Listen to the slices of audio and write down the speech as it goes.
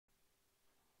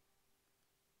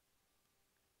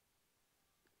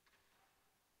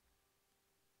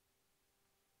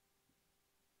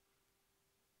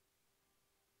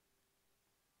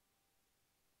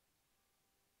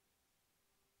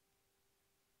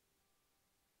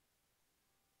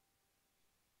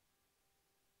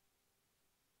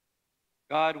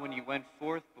God, when you went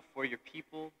forth before your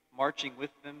people, marching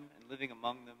with them and living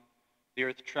among them, the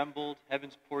earth trembled,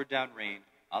 heavens poured down rain.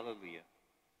 Alleluia.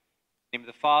 In the name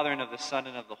of the Father, and of the Son,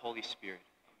 and of the Holy Spirit.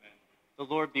 Amen. The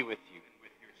Lord be with you. And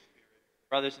with your spirit.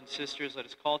 Brothers and sisters, let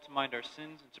us call to mind our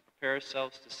sins and to prepare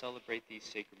ourselves to celebrate these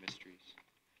sacred mysteries.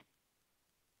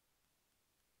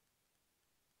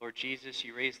 Lord Jesus,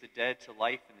 you raise the dead to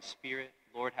life in the Spirit.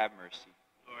 Lord, have mercy.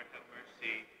 Lord, have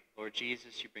mercy. Lord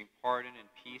Jesus, you bring pardon and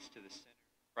peace to the sinner.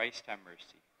 Christ, have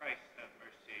mercy. Christ, have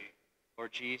mercy.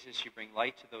 Lord Jesus, you bring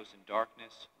light to those in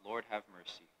darkness. Lord, have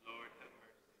mercy. Lord, have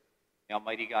mercy. May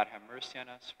Almighty God have mercy on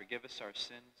us, forgive us our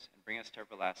sins, and bring us to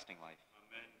everlasting life.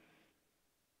 Amen.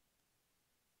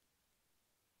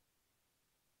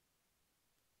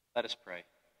 Let us pray.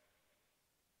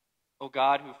 O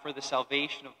God, who for the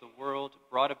salvation of the world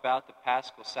brought about the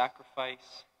paschal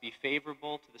sacrifice, be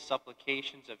favorable to the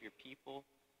supplications of your people,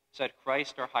 so that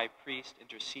Christ, our high priest,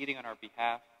 interceding on our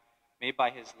behalf, may by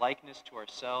his likeness to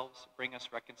ourselves bring us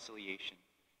reconciliation,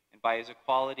 and by his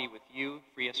equality with you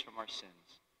free us from our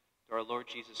sins. Through our Lord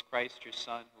Jesus Christ, your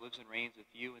Son, who lives and reigns with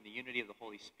you in the unity of the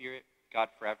Holy Spirit, God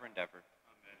forever and ever.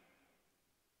 Amen.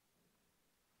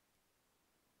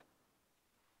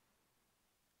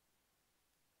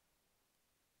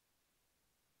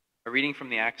 A reading from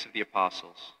the Acts of the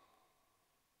Apostles.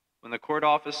 When the court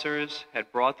officers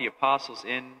had brought the apostles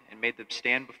in and made them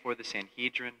stand before the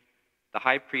Sanhedrin, the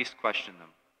high priest questioned them.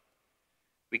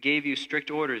 We gave you strict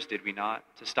orders, did we not,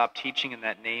 to stop teaching in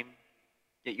that name?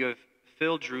 Yet you have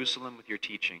filled Jerusalem with your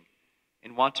teaching,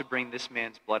 and want to bring this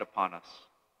man's blood upon us.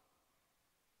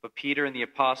 But Peter and the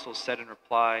apostles said in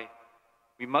reply,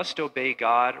 we must obey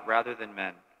God rather than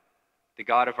men. The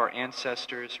God of our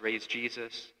ancestors raised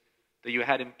Jesus, though you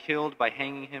had him killed by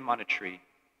hanging him on a tree.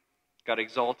 God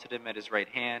exalted him at his right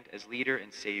hand as leader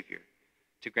and Savior,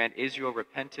 to grant Israel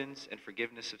repentance and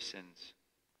forgiveness of sins.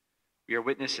 We are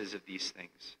witnesses of these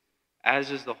things, as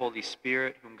is the Holy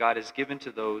Spirit, whom God has given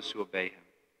to those who obey him.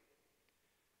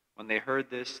 When they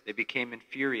heard this, they became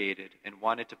infuriated and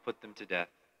wanted to put them to death.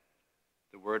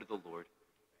 The word of the Lord.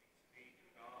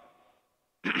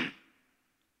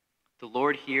 The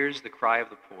Lord hears the cry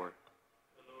of the poor.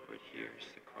 The Lord hears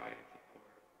the cry of the poor.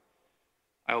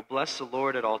 I will bless the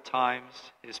Lord at all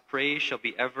times. His praise shall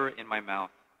be ever in my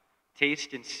mouth.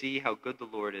 Taste and see how good the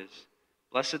Lord is.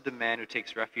 Blessed the man who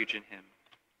takes refuge in him.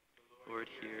 The Lord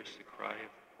hears the cry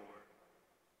of the poor.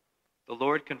 The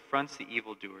Lord confronts the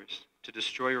evildoers to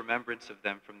destroy remembrance of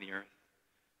them from the earth.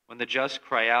 When the just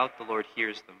cry out, the Lord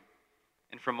hears them,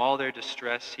 and from all their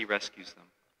distress he rescues them.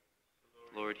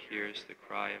 The Lord hears the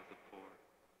cry of the poor.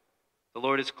 The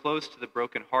Lord is close to the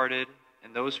brokenhearted,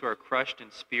 and those who are crushed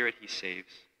in spirit he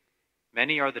saves.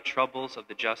 Many are the troubles of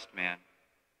the just man,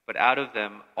 but out of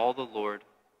them all the Lord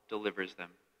delivers them.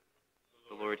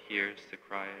 The Lord hears the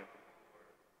cry of the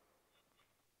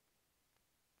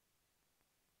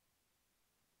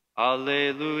poor.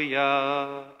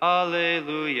 Alleluia,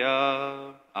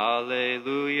 alleluia,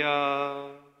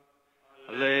 alleluia,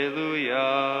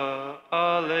 alleluia,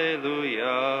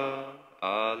 alleluia,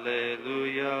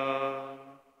 alleluia.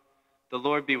 The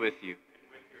Lord be with you.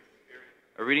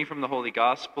 A reading from the Holy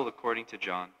Gospel according to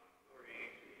John.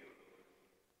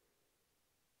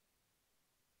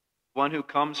 The one who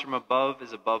comes from above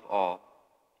is above all.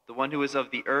 The one who is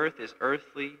of the earth is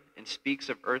earthly and speaks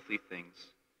of earthly things.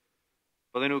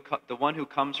 But the one who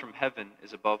comes from heaven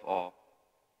is above all.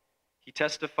 He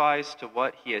testifies to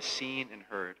what he has seen and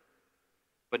heard,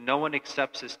 but no one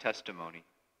accepts his testimony.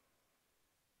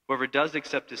 Whoever does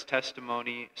accept his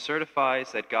testimony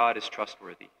certifies that God is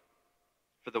trustworthy.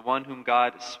 For the one whom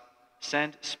God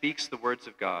sent speaks the words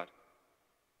of God.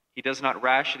 He does not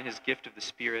ration his gift of the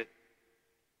Spirit.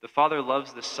 The Father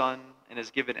loves the Son and has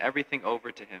given everything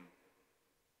over to him.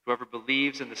 Whoever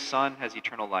believes in the Son has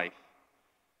eternal life.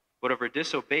 Whoever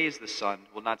disobeys the Son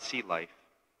will not see life,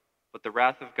 but the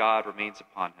wrath of God remains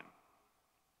upon him.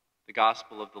 The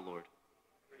Gospel of the Lord.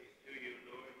 Praise to you,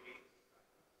 Lord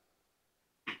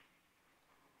Jesus.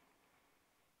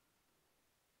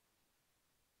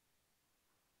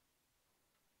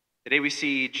 Today we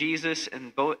see Jesus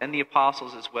and the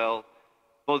apostles as well,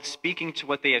 both speaking to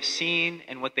what they have seen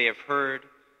and what they have heard,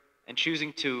 and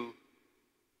choosing to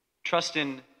trust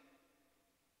in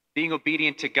being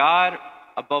obedient to God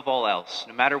above all else,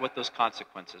 no matter what those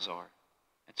consequences are.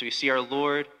 And so we see our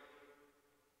Lord,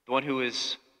 the one who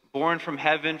is born from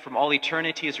heaven, from all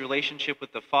eternity, his relationship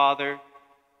with the Father,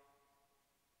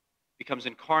 becomes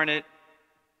incarnate,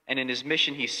 and in his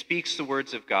mission he speaks the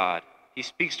words of God. He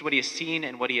speaks to what he has seen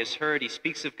and what he has heard. He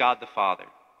speaks of God the Father.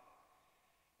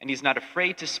 And he's not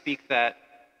afraid to speak that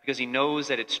because he knows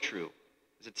that it's true.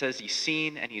 As it says, he's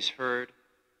seen and he's heard,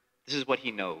 This is what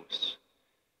he knows.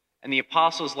 And the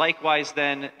apostles likewise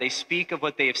then, they speak of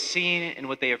what they have seen and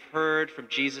what they have heard from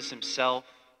Jesus himself.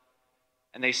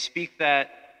 And they speak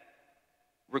that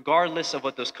regardless of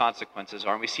what those consequences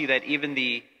are. And we see that even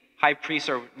the high priests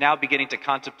are now beginning to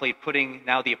contemplate putting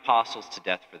now the apostles to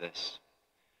death for this.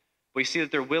 We see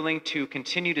that they're willing to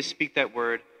continue to speak that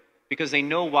word because they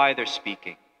know why they're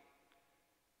speaking.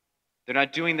 They're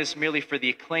not doing this merely for the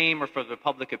acclaim or for the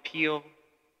public appeal.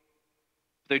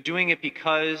 They're doing it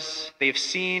because they've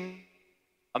seen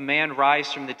a man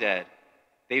rise from the dead.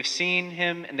 They've seen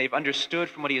him and they've understood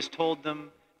from what he has told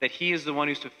them that he is the one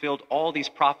who's fulfilled all these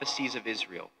prophecies of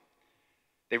Israel.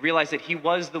 They realize that he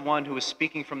was the one who was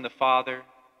speaking from the Father,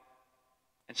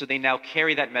 and so they now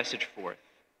carry that message forth.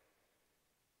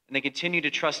 And they continue to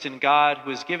trust in God, who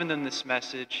has given them this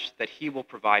message, that he will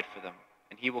provide for them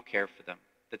and he will care for them,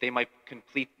 that they might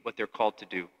complete what they're called to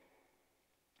do.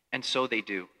 And so they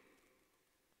do.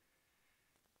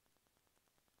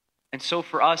 And so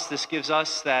for us, this gives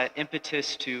us that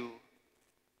impetus to,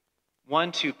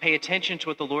 one, to pay attention to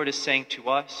what the Lord is saying to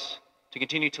us, to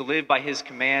continue to live by his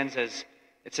commands, as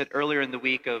it said earlier in the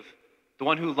week, of the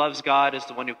one who loves God is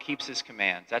the one who keeps his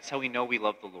commands. That's how we know we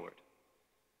love the Lord.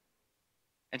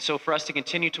 And so for us to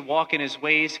continue to walk in his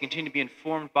ways, to continue to be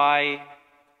informed by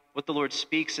what the Lord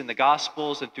speaks in the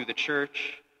Gospels and through the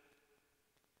church,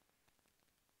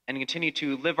 and continue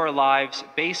to live our lives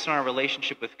based on our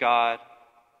relationship with God,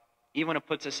 even when it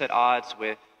puts us at odds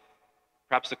with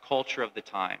perhaps the culture of the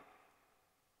time.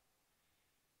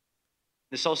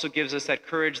 This also gives us that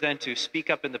courage then to speak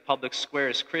up in the public square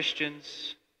as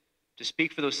Christians, to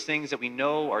speak for those things that we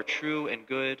know are true and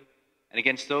good, and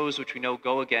against those which we know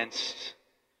go against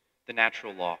the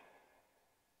natural law.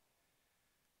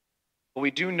 But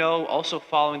we do know, also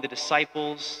following the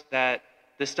disciples, that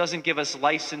this doesn't give us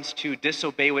license to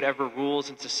disobey whatever rules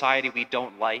in society we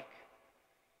don't like,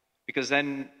 because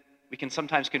then we can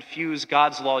sometimes confuse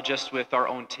God's law just with our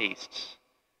own tastes.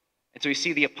 And so we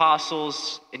see the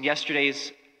apostles in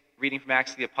yesterday's reading from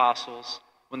Acts of the Apostles,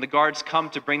 when the guards come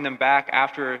to bring them back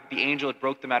after the angel had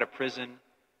broke them out of prison,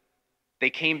 they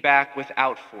came back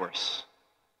without force,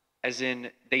 as in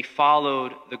they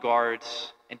followed the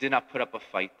guards and did not put up a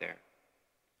fight there.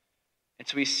 And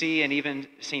so we see, and even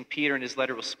St. Peter in his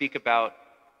letter will speak about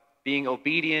being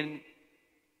obedient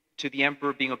to the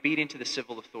emperor, being obedient to the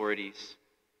civil authorities.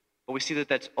 But we see that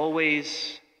that's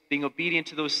always being obedient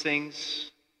to those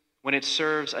things when it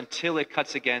serves until it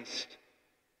cuts against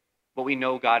what we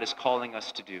know God is calling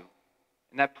us to do.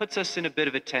 And that puts us in a bit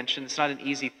of a tension. It's not an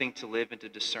easy thing to live and to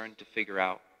discern, to figure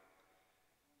out.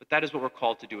 But that is what we're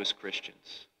called to do as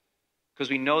Christians. Because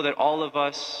we know that all of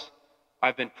us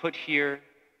have been put here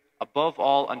above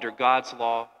all under God's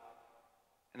law,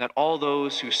 and that all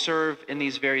those who serve in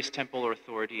these various temporal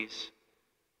authorities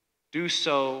do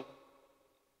so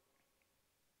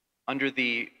under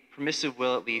the permissive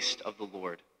will, at least, of the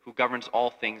Lord, who governs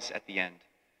all things at the end.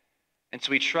 And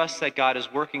so we trust that God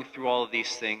is working through all of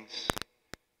these things,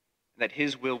 and that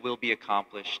his will be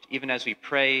accomplished, even as we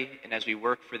pray and as we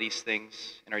work for these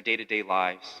things in our day-to-day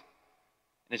lives,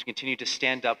 and as we continue to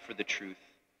stand up for the truth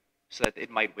so that it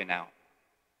might win out.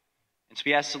 And so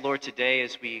we ask the Lord today,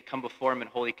 as we come before him in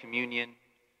Holy Communion,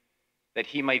 that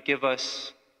he might give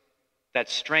us that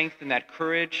strength and that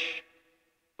courage,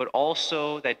 but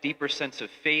also that deeper sense of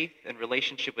faith and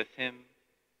relationship with him,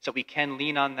 so we can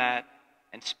lean on that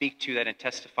and speak to that and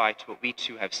testify to what we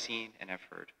too have seen and have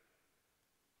heard.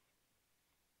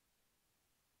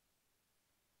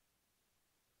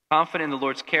 Confident in the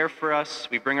Lord's care for us,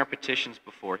 we bring our petitions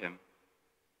before him.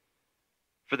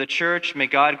 For the church, may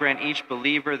God grant each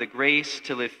believer the grace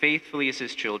to live faithfully as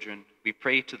his children. We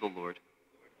pray to the Lord.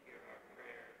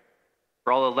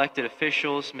 For all elected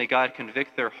officials, may God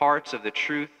convict their hearts of the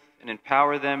truth and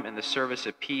empower them in the service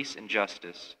of peace and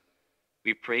justice.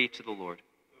 We pray to the Lord.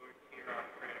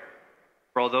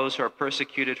 For all those who are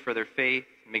persecuted for their faith,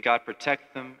 may God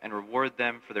protect them and reward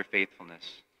them for their faithfulness.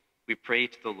 We pray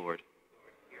to the Lord.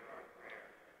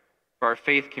 For our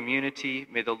faith community,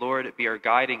 may the Lord be our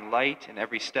guiding light in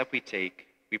every step we take.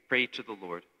 We pray to the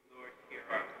Lord. Lord, hear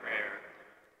our prayer.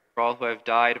 For all who have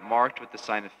died marked with the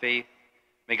sign of faith,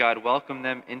 may God welcome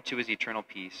them into his eternal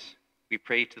peace. We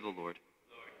pray to the Lord.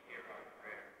 Lord, hear our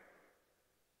prayer.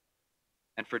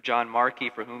 And for John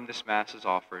Markey, for whom this Mass is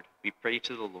offered, we pray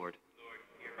to the Lord. Lord,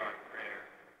 hear our prayer.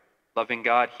 Loving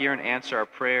God, hear and answer our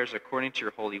prayers according to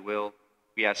your holy will.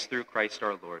 We ask through Christ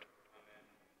our Lord.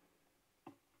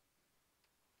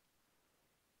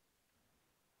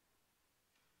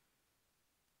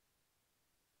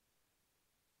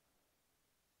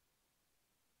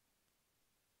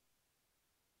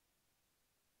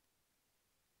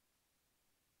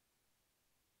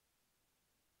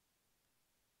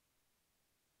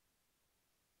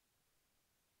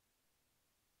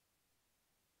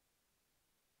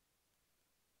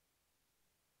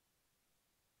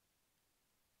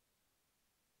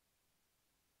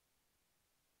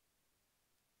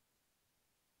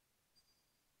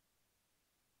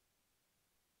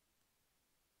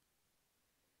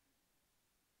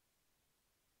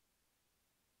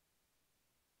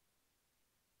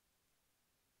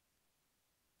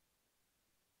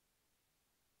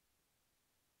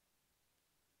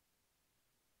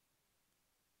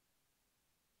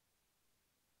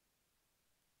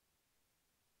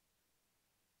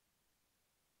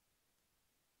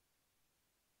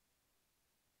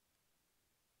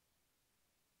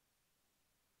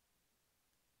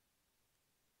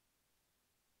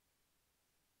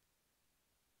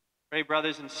 Pray,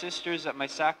 brothers and sisters, that my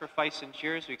sacrifice and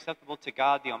yours be acceptable to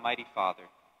God, the Almighty Father.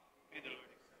 May the Lord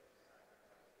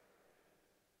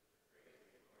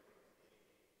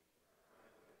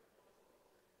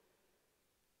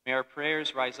May our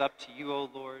prayers rise up to you, O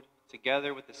Lord,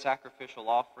 together with the sacrificial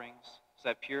offerings, so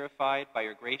that purified by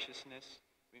your graciousness,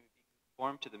 we may be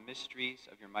conformed to the mysteries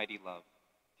of your mighty love.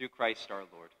 Through Christ our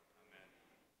Lord. Amen.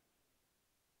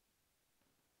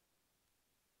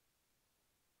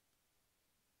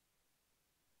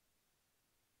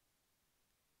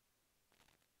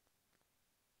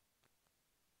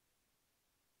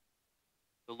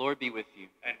 The Lord be with you.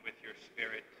 And with your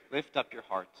spirit, Lift up your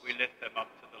hearts. we lift them up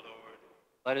to the Lord.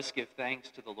 Let us give thanks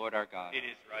to the Lord our God. It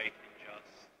is right and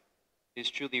just. It is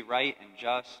truly right and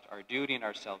just, our duty and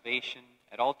our salvation,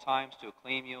 at all times to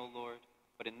acclaim you, O Lord,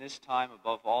 but in this time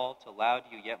above all to laud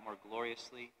you yet more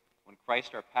gloriously, when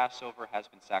Christ our Passover has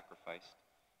been sacrificed.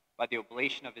 By the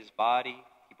oblation of his body,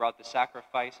 he brought the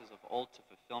sacrifices of old to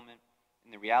fulfillment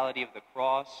in the reality of the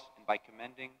cross, and by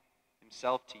commending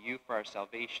himself to you for our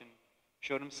salvation,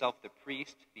 showed himself the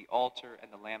priest, the altar,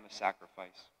 and the lamb of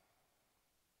sacrifice.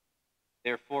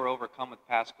 Therefore, overcome with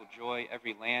paschal joy,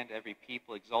 every land, every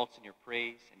people exalts in your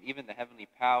praise, and even the heavenly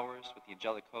powers with the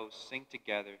angelic hosts sing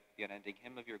together the unending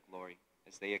hymn of your glory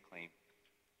as they acclaim.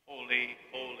 Holy,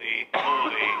 holy,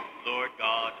 holy, Lord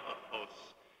God of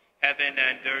hosts. Heaven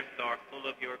and earth are full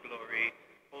of your glory.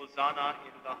 Hosanna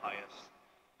in the highest.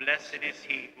 Blessed is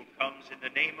he who comes in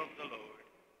the name of the Lord.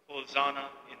 Hosanna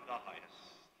in the highest.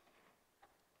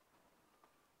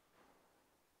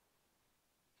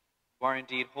 You are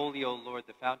indeed holy, O Lord,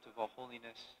 the fount of all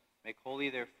holiness. Make holy,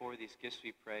 therefore, these gifts,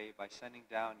 we pray, by sending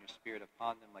down your Spirit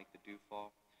upon them like the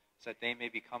dewfall, so that they may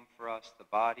become for us the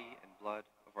body and blood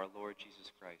of our Lord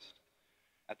Jesus Christ.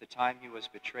 At the time he was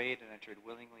betrayed and entered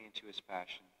willingly into his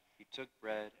passion, he took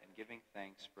bread and, giving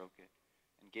thanks, broke it,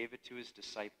 and gave it to his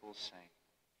disciples, saying,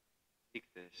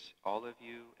 "Take this, all of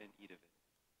you, and eat of it,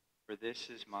 for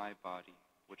this is my body,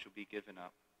 which will be given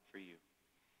up for you."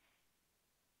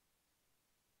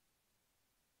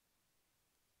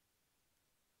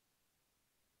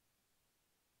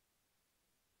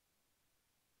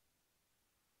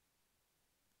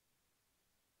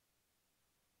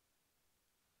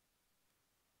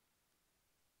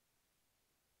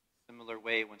 Similar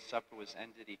way, when supper was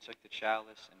ended, he took the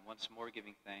chalice, and once more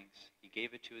giving thanks, he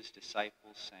gave it to his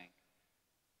disciples, saying,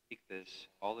 "Take this,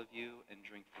 all of you, and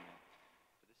drink from it.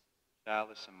 For this is the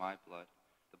chalice of my blood,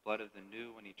 the blood of the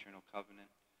new and eternal covenant,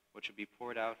 which will be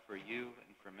poured out for you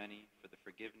and for many for the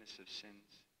forgiveness of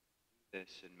sins. Do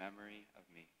this in memory of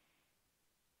me."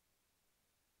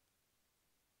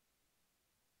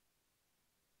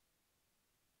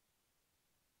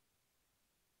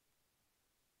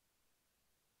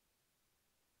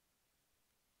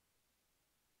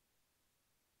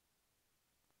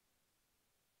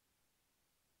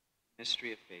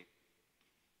 Mystery of faith.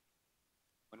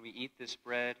 When we eat this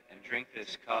bread and drink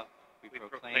this cup, we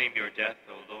proclaim your death,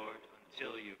 O Lord,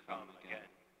 until you come again.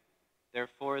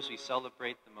 Therefore, as we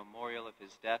celebrate the memorial of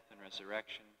his death and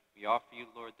resurrection, we offer you,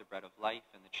 Lord, the bread of life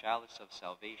and the chalice of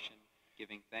salvation,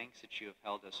 giving thanks that you have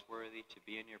held us worthy to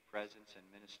be in your presence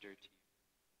and minister to you.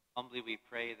 Humbly we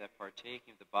pray that,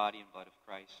 partaking of the body and blood of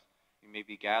Christ, we may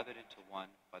be gathered into one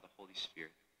by the Holy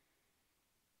Spirit.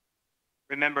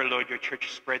 Remember, Lord, your church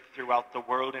spread throughout the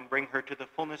world and bring her to the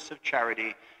fullness of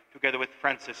charity, together with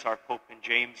Francis, our Pope, and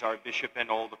James, our Bishop, and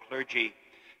all the clergy.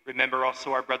 Remember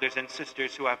also our brothers and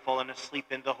sisters who have fallen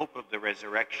asleep in the hope of the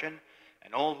resurrection,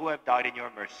 and all who have died in your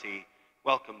mercy.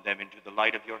 Welcome them into the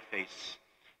light of your face.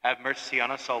 Have mercy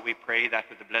on us all, we pray, that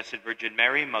with the Blessed Virgin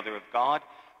Mary, Mother of God,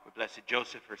 with Blessed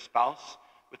Joseph, her spouse,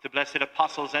 with the blessed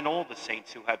apostles and all the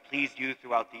saints who have pleased you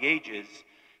throughout the ages,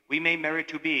 we may merit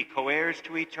to be co-heirs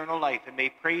to eternal life and may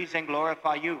praise and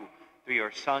glorify you through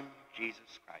your Son,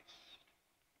 Jesus Christ.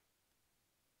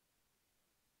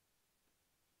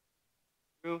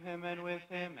 Through him and with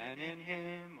him and in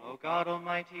him, O God,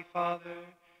 Almighty Father,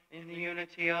 in the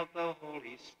unity of the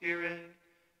Holy Spirit,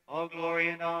 all glory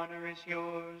and honor is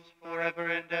yours forever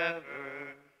and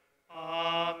ever.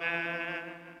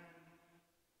 Amen.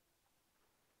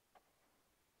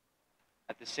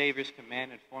 At the Savior's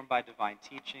command, informed by divine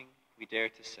teaching, we dare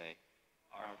to say,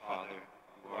 Our Father,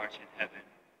 who art in heaven,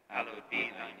 hallowed be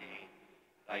thy name.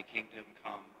 Thy kingdom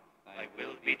come, thy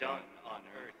will be done on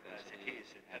earth as it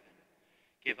is in heaven.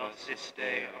 Give us this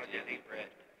day our daily bread,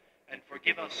 and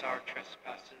forgive us our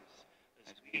trespasses,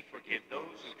 as we forgive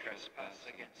those who trespass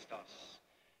against us.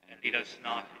 And lead us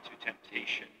not into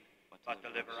temptation, but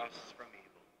deliver us from evil.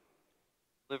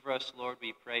 Deliver us, Lord,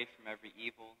 we pray, from every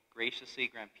evil. Graciously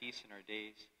grant peace in our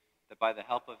days, that by the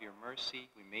help of your mercy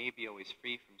we may be always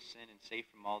free from sin and safe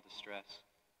from all distress,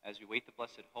 as we wait the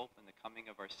blessed hope and the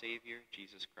coming of our Savior,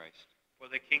 Jesus Christ. For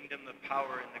the kingdom, the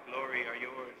power, and the glory are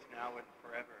yours, now and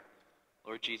forever.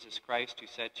 Lord Jesus Christ, who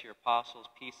said to your apostles,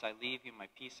 "Peace I leave you, my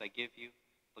peace I give you,"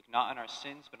 look not on our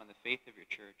sins, but on the faith of your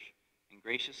church, and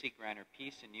graciously grant her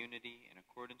peace and unity in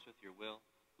accordance with your will,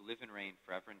 who live and reign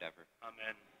forever and ever.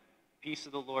 Amen. Peace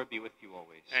of the Lord be with you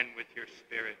always. And with your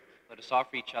spirit. Let us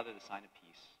offer each other the sign of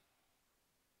peace.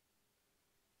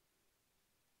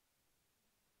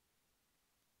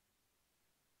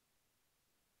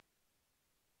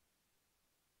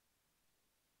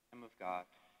 Lamb of God,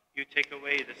 You take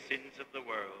away the sins of the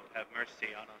world, have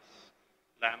mercy on us.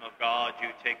 Lamb of God, you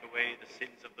take away the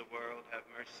sins of the world, have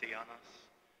mercy on us.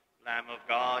 Lamb of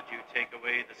God, you take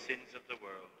away the sins of the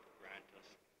world, grant us.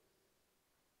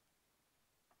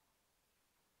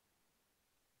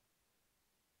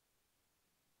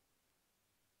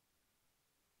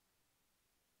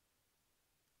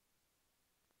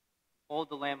 behold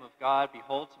the Lamb of God,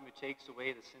 behold him who takes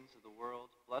away the sins of the world.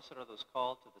 Blessed are those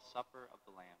called to the supper of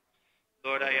the Lamb.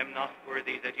 Lord, I am not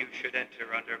worthy that you should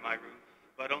enter under my roof,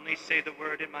 but only say the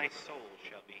word and my soul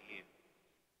shall be healed.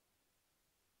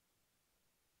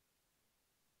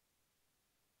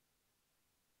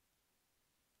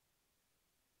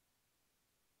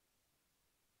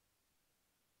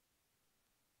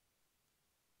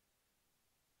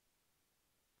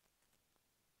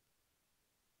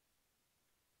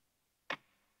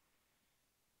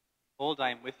 Behold,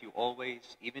 I am with you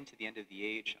always, even to the end of the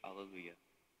age. Alleluia.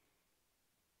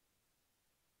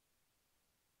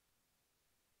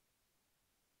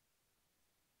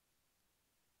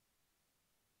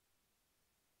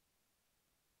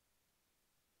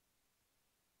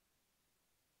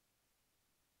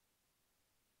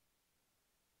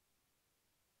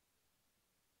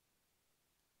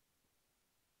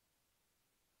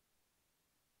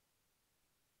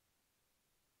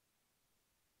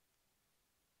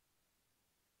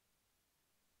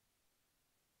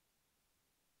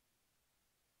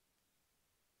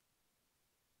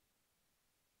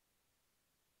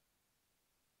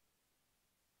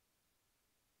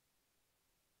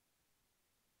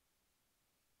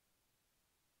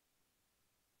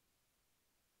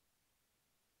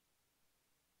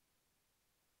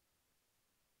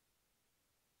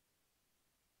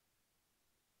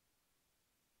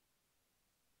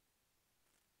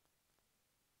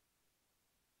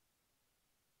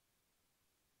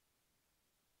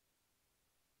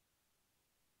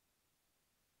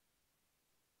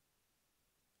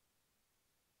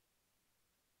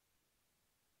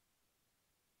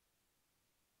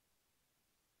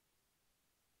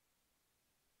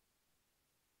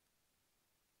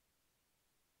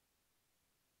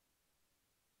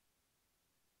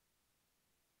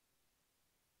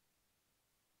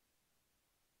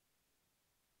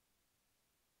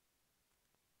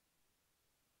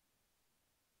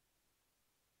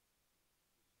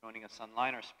 Joining us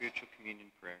online, our spiritual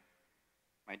communion prayer.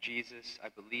 My Jesus, I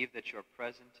believe that you are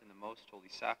present in the Most Holy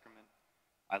Sacrament.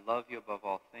 I love you above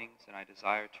all things, and I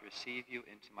desire to receive you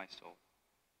into my soul.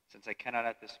 Since I cannot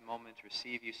at this moment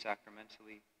receive you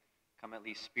sacramentally, come at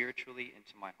least spiritually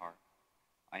into my heart.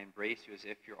 I embrace you as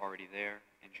if you're already there,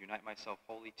 and unite myself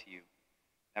wholly to you.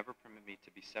 Never permit me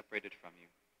to be separated from you.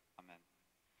 Amen.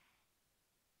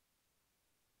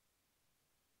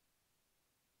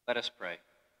 Let us pray.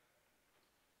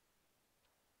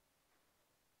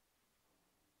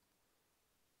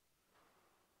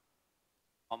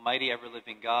 Almighty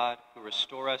ever-living God, who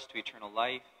restore us to eternal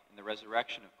life in the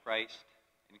resurrection of Christ,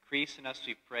 increase in us,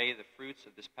 we pray, the fruits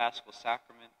of this Paschal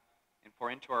Sacrament, and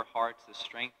pour into our hearts the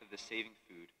strength of the saving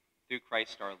food, through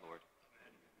Christ our Lord.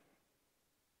 Amen.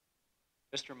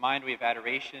 Just a reminder, we have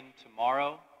adoration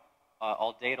tomorrow,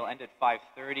 all day. It'll end at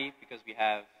 5:30 because we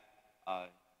have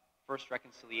first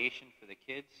reconciliation for the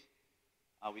kids.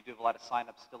 We do have a lot of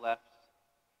sign-ups still left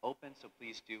open, so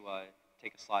please do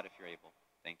take a slot if you're able.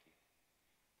 Thank you.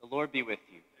 The Lord be with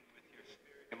you. And with your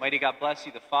spirit. And mighty God bless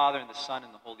you, the Father, and the Son,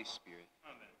 and the Holy Spirit.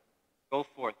 Amen. Go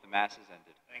forth, the Mass is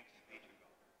ended. Thanks.